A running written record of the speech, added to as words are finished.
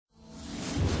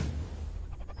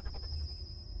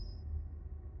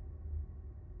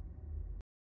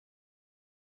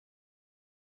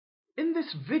In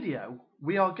this video,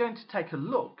 we are going to take a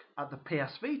look at the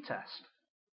PSV test.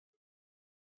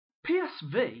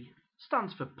 PSV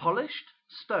stands for Polished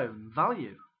Stone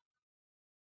Value.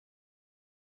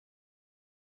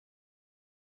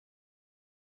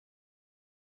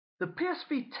 The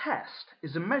PSV test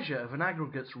is a measure of an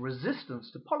aggregate's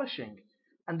resistance to polishing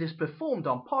and is performed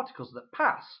on particles that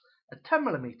pass a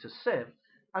 10mm sieve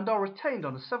and are retained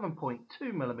on a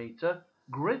 7.2mm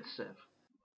grid sieve.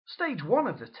 Stage 1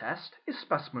 of the test is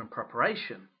specimen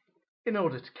preparation. In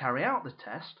order to carry out the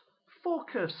test, 4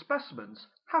 curved specimens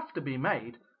have to be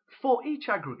made for each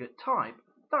aggregate type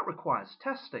that requires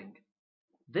testing.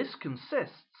 This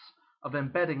consists of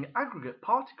embedding aggregate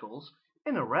particles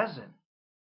in a resin.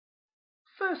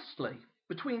 Firstly,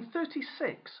 between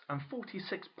 36 and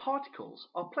 46 particles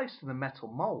are placed in the metal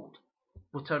mould,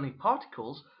 but only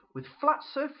particles with flat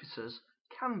surfaces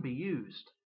can be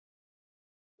used.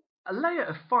 A layer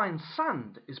of fine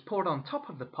sand is poured on top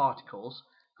of the particles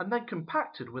and then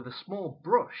compacted with a small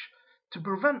brush to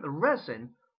prevent the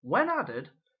resin, when added,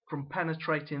 from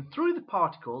penetrating through the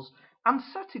particles and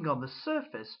setting on the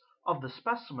surface of the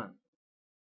specimen.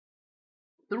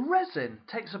 The resin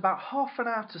takes about half an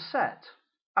hour to set,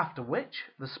 after which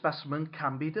the specimen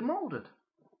can be demoulded.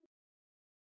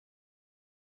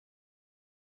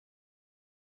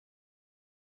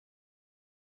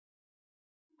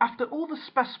 After all the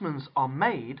specimens are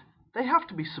made, they have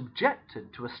to be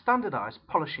subjected to a standardized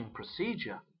polishing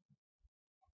procedure.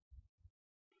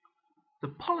 The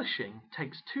polishing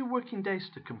takes 2 working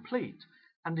days to complete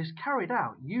and is carried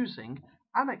out using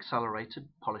an accelerated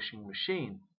polishing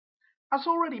machine. As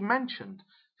already mentioned,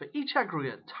 for each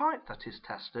aggregate type that is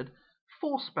tested,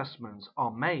 4 specimens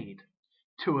are made,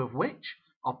 2 of which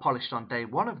are polished on day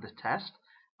 1 of the test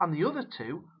and the other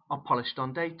 2 are polished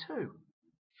on day 2.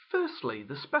 Firstly,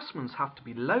 the specimens have to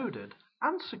be loaded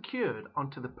and secured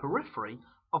onto the periphery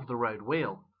of the road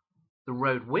wheel. The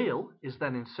road wheel is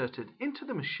then inserted into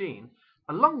the machine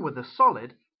along with a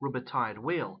solid rubber-tired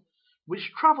wheel,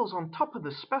 which travels on top of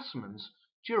the specimens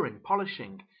during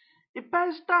polishing. It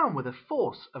bears down with a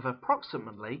force of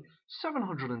approximately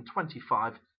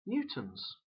 725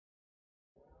 newtons.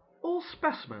 All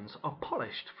specimens are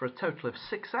polished for a total of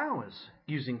 6 hours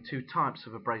using 2 types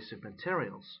of abrasive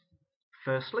materials.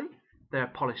 Firstly, they are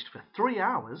polished for 3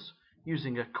 hours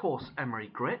using a coarse emery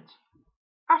grit,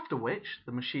 after which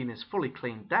the machine is fully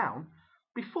cleaned down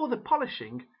before the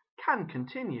polishing can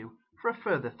continue for a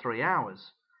further 3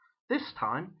 hours, this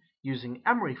time using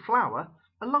emery flour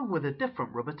along with a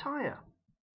different rubber tire.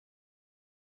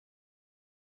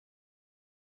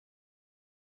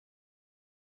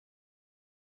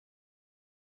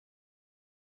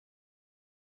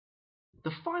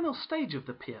 The final stage of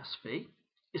the PSV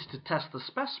is to test the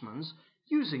specimens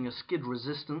using a skid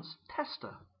resistance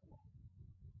tester.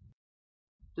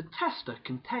 The tester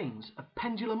contains a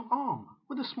pendulum arm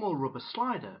with a small rubber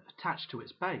slider attached to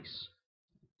its base.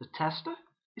 The tester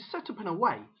is set up in a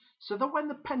way so that when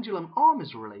the pendulum arm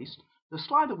is released, the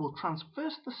slider will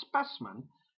transverse the specimen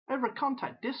over a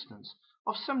contact distance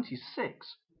of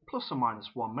 76 plus or minus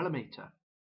 1 mm,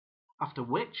 after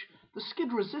which the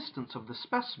skid resistance of the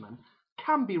specimen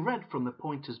can be read from the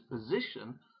pointer's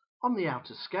position on the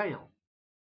outer scale.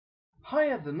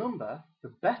 Higher the number, the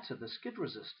better the skid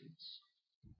resistance.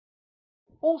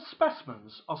 All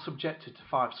specimens are subjected to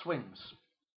 5 swings,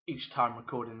 each time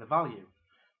recording the value.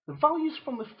 The values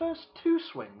from the first 2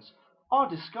 swings are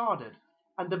discarded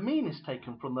and a mean is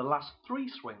taken from the last 3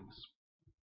 swings.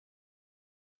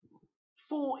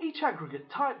 For each aggregate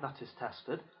type that is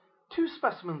tested, 2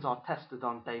 specimens are tested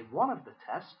on day 1 of the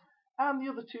test and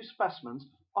the other 2 specimens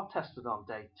are tested on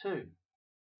day 2.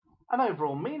 An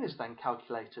overall mean is then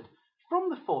calculated from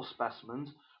the 4 specimens,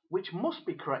 which must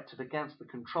be corrected against the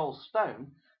control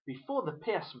stone before the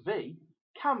PSV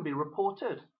can be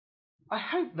reported. I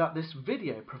hope that this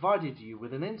video provided you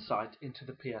with an insight into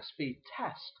the PSV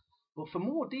test, but for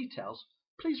more details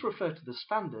please refer to the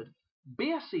standard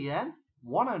BSEN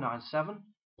 1097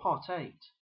 Part 8.